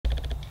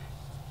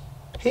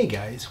Hey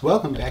guys,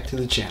 welcome back to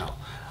the channel.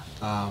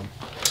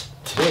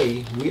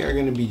 Today we are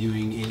going to be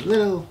doing a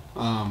little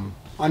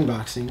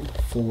unboxing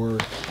for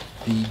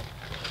the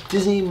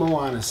Disney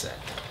Moana set.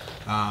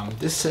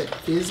 This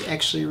set is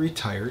actually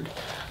retired,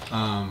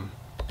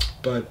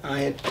 but I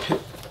had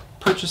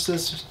purchased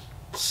this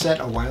set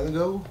a while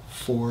ago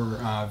for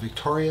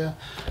Victoria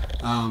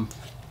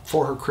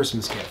for her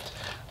Christmas gift.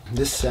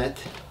 This set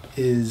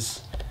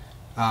is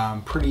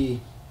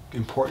pretty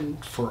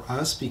important for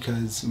us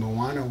because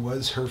Moana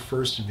was her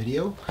first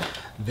video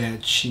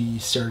that she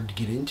started to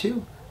get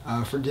into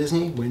for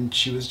Disney when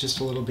she was just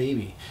a little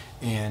baby,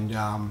 and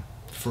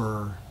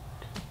for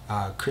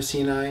Chrissy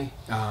and I,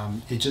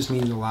 it just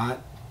means a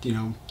lot, you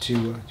know,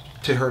 to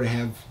her to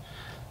have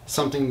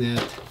something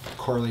that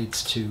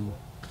correlates to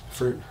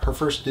for her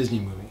first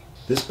Disney movie.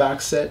 This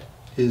box set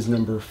is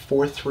number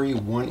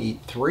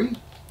 43183.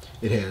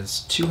 It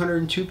has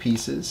 202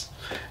 pieces,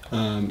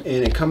 and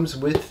it comes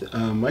with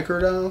a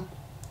microdoll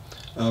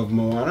of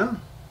Moana.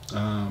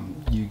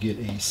 You get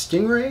a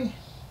stingray,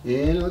 and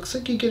it looks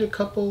like you get a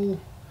couple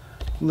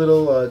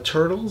little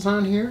turtles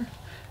on here,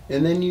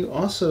 and then you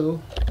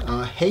also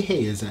Hai Hai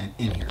is in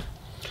here,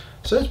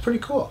 so that's pretty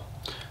cool.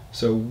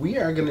 So we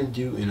are going to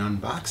do an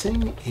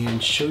unboxing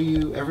and show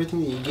you everything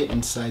that you get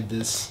inside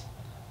this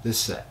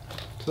set.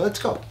 So let's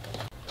go.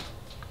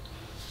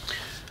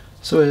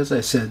 So as I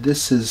said,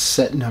 this is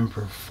set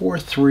number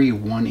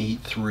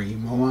 43183,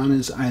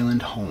 Moana's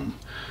Island Home.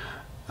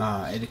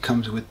 It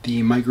comes with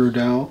the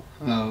microdoll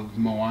of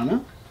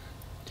Moana.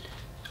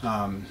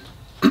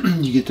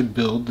 You get to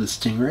build the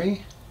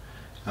stingray.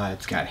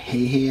 It's got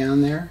Hai Hai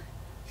on there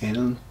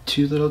and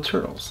two little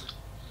turtles.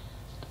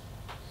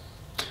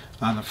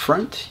 On the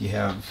front you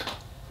have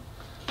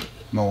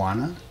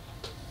Moana.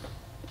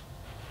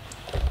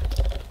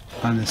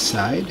 On the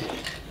side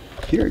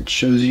here it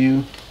shows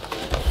you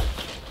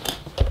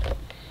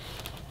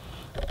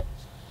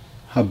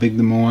how big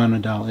the Moana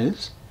doll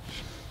is.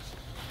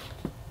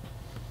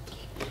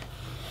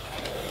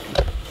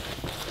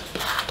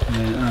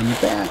 And on the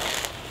back,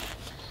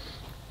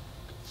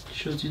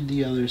 shows you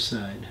the other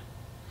side.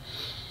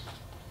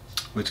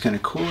 What's kind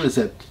of cool is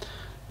that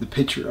the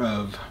picture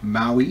of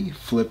Maui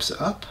flips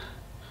up,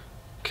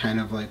 kind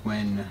of like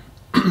when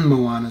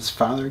Moana's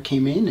father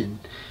came in and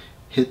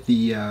hit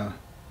the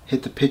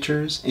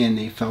pictures and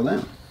they fell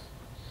down.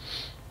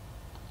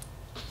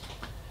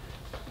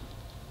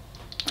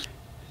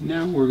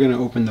 Now we're going to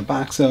open the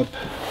box up.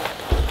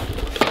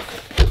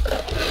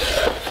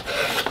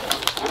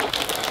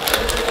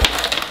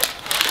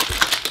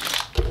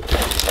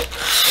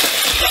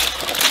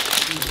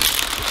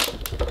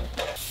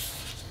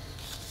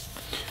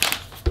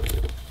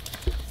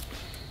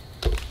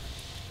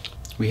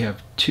 We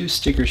have two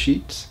sticker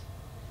sheets.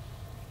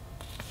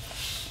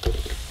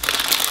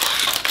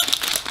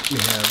 We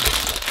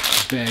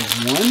have bag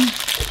 1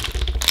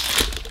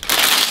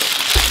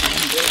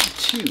 and bag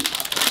 2.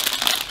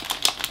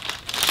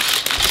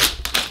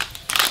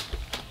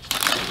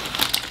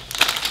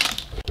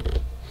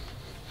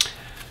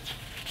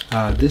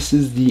 This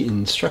is the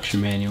instruction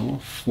manual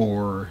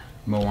for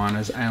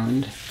Moana's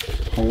Island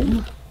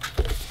Home.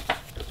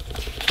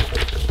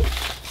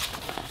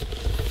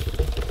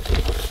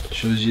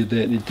 Shows you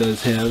that it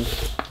does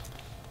have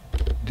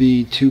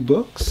the 2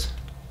 books.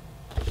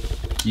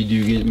 You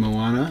do get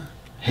Moana,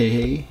 Hai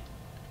Hai,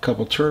 a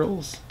couple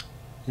turtles,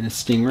 and a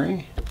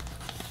stingray.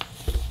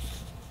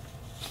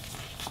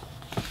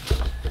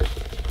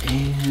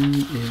 And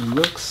it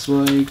looks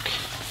like,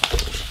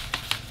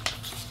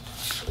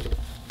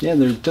 yeah,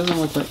 there doesn't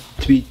look like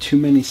to be too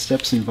many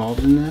steps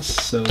involved in this,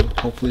 so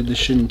hopefully this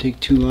shouldn't take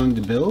too long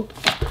to build.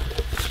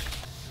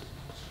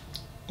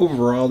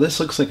 Overall,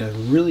 this looks like a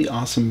really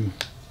awesome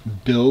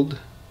build.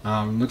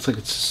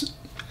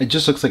 It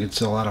just looks like it's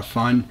a lot of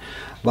fun,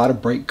 a lot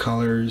of bright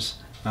colors.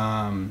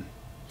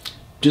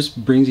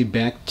 Just brings you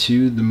back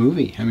to the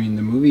movie. I mean,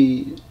 the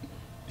movie,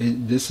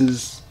 this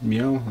is,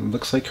 you know, it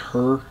looks like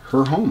her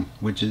home,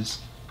 which is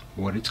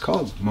what it's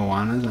called,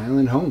 Moana's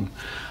Island Home.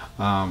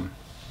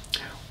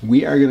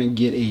 We are going to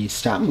get a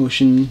stop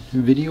motion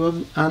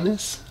video on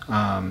this.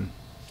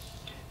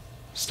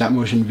 Stop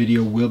motion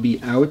video will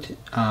be out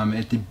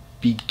at the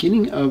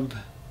beginning of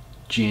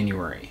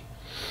January.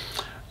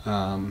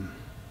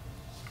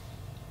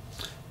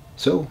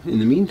 So in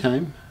the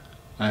meantime,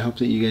 I hope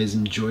that you guys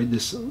enjoyed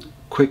this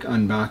quick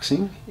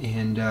unboxing,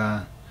 and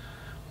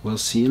we'll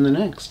see you in the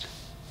next.